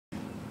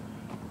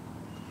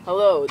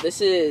Hello,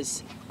 this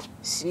is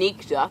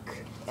Sneak Duck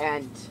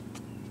and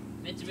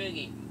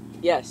Mitsurugi.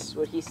 yes,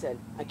 what he said.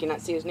 I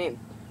cannot see his name.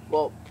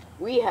 Well,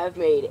 we have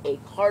made a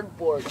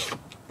cardboard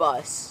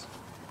bus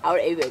out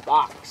of a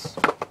box,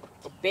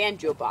 a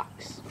banjo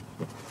box.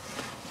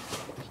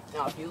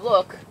 Now, if you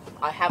look,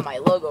 I have my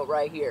logo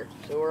right here,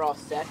 so we're all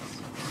set.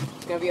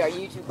 It's gonna be our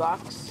YouTube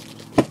box.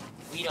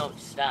 We don't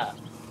stop,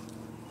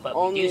 but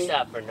Only- we do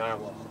stop for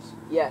narwhals.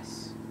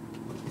 Yes.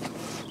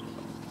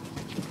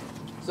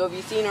 So if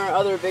you've seen our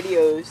other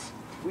videos,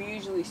 we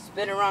usually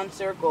spin around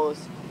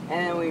circles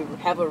and then we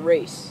have a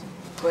race.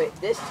 But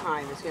this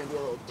time it's going to be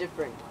a little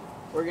different.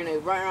 We're going to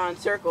run around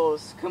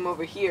circles, come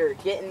over here,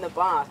 get in the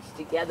box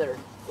together,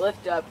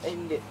 lift up,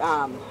 and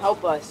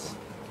help us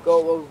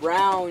go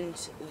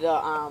around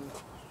the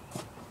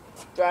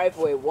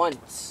driveway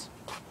once.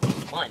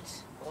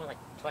 Once. Only like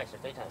twice or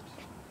 3 times.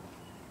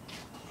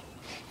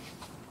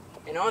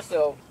 And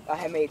also, I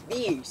have made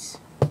these.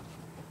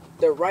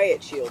 They're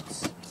riot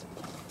shields.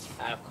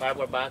 Out of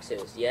cardboard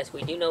boxes. Yes,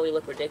 we do know we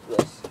look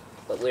ridiculous,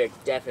 but we're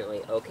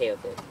definitely okay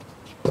with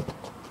it.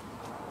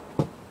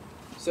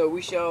 So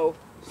we shall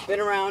spin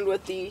around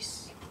with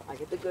these. I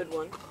get the good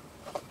one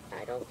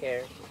I don't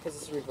care. because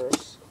it's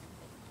reverse.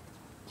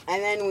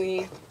 And then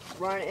we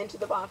run into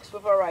the box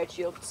with our riot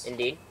shields.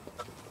 Indeed.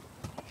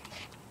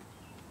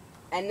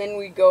 And then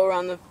we go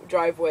around the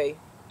driveway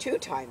 2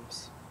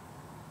 times.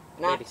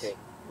 Not Maybe 3.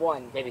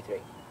 1. Maybe 3.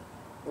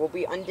 We'll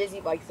be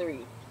undizzy by 3.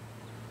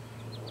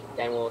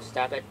 Then we'll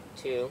stop at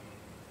 2,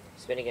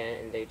 spin again,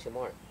 and do 2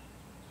 more.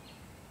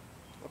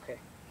 Okay.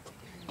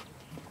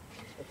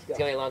 Let's It's go.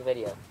 gonna be a long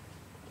video.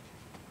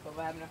 Hope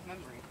I have enough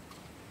memory.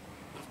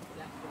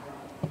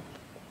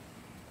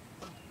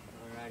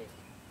 Alrighty.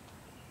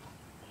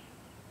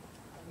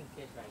 I can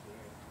kiss right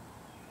here.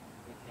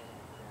 We can.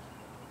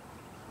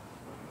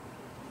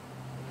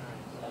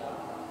 Alright, so.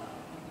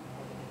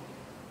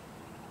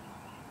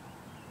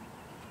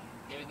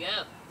 Here we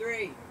go.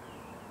 3,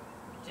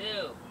 2,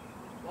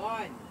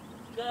 1.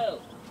 go.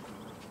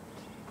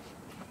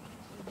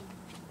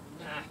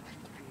 Ah,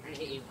 I'm gonna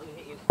hit you. I'm gonna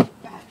hit you.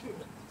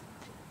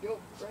 Go,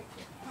 right.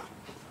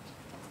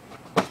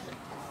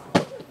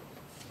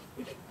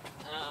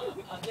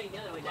 I'm going the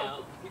other way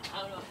now.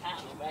 I don't know how,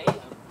 right?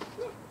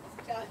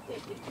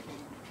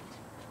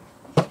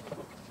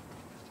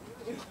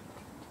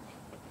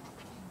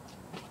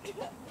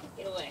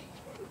 Get away.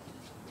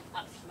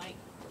 I'll smite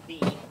thee.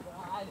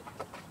 God.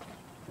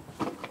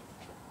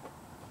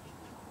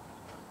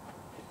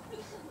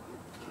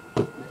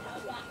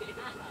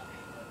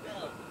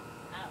 Go.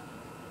 I'll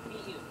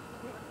beat you.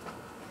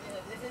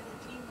 This isn't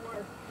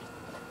teamwork.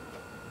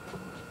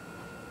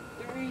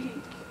 3,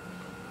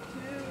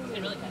 2,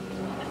 Get really fast.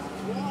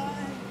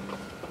 1.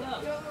 Go.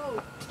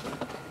 Go!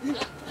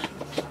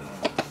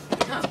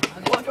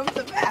 Welcome to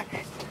the back.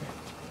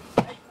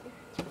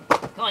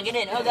 Come on, get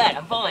in. Oh god,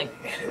 I'm falling.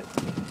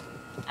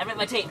 I ripped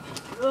my tape.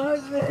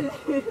 Husband.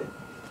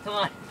 Come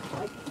on.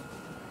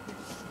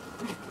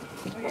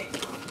 Okay.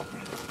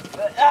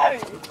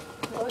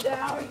 Slow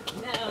down.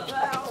 No.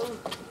 No.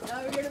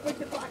 Now we're gonna put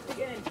the box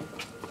again.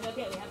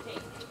 Okay, we have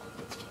tape.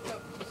 No,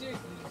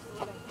 seriously,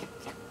 slow down.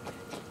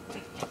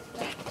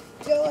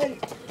 Dylan,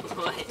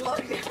 What? slow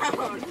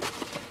down.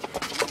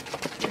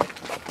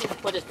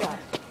 What just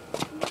dropped?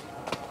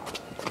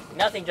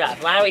 Nothing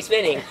dropped. Why are we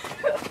spinning?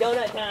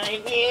 Donut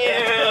time.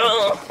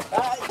 Yeah.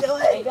 Hey,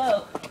 Dylan,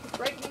 go.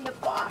 breaking the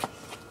box.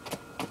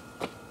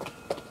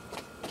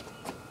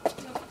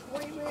 You have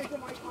 20 minutes of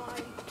my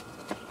time.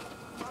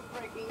 Not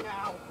breaking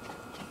now.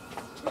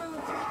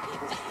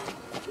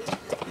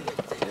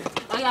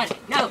 Oh god.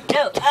 No,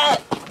 no.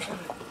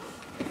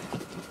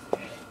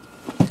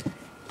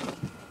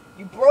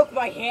 You broke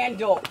my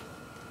handle.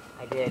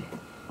 I did.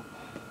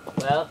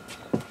 Well,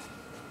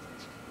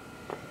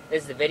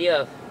 this is the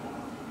video of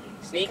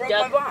Sneak Broke my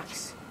Duck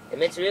box.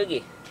 and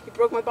Mitsurugi. You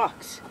broke my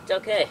box. It's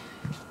okay.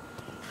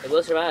 It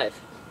will survive.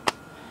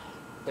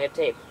 We have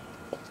tape.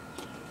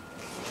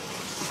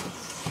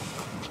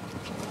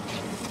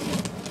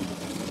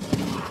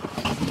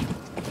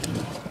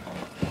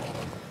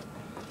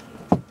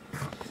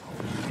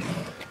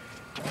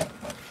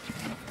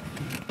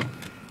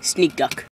 Sneak Duck.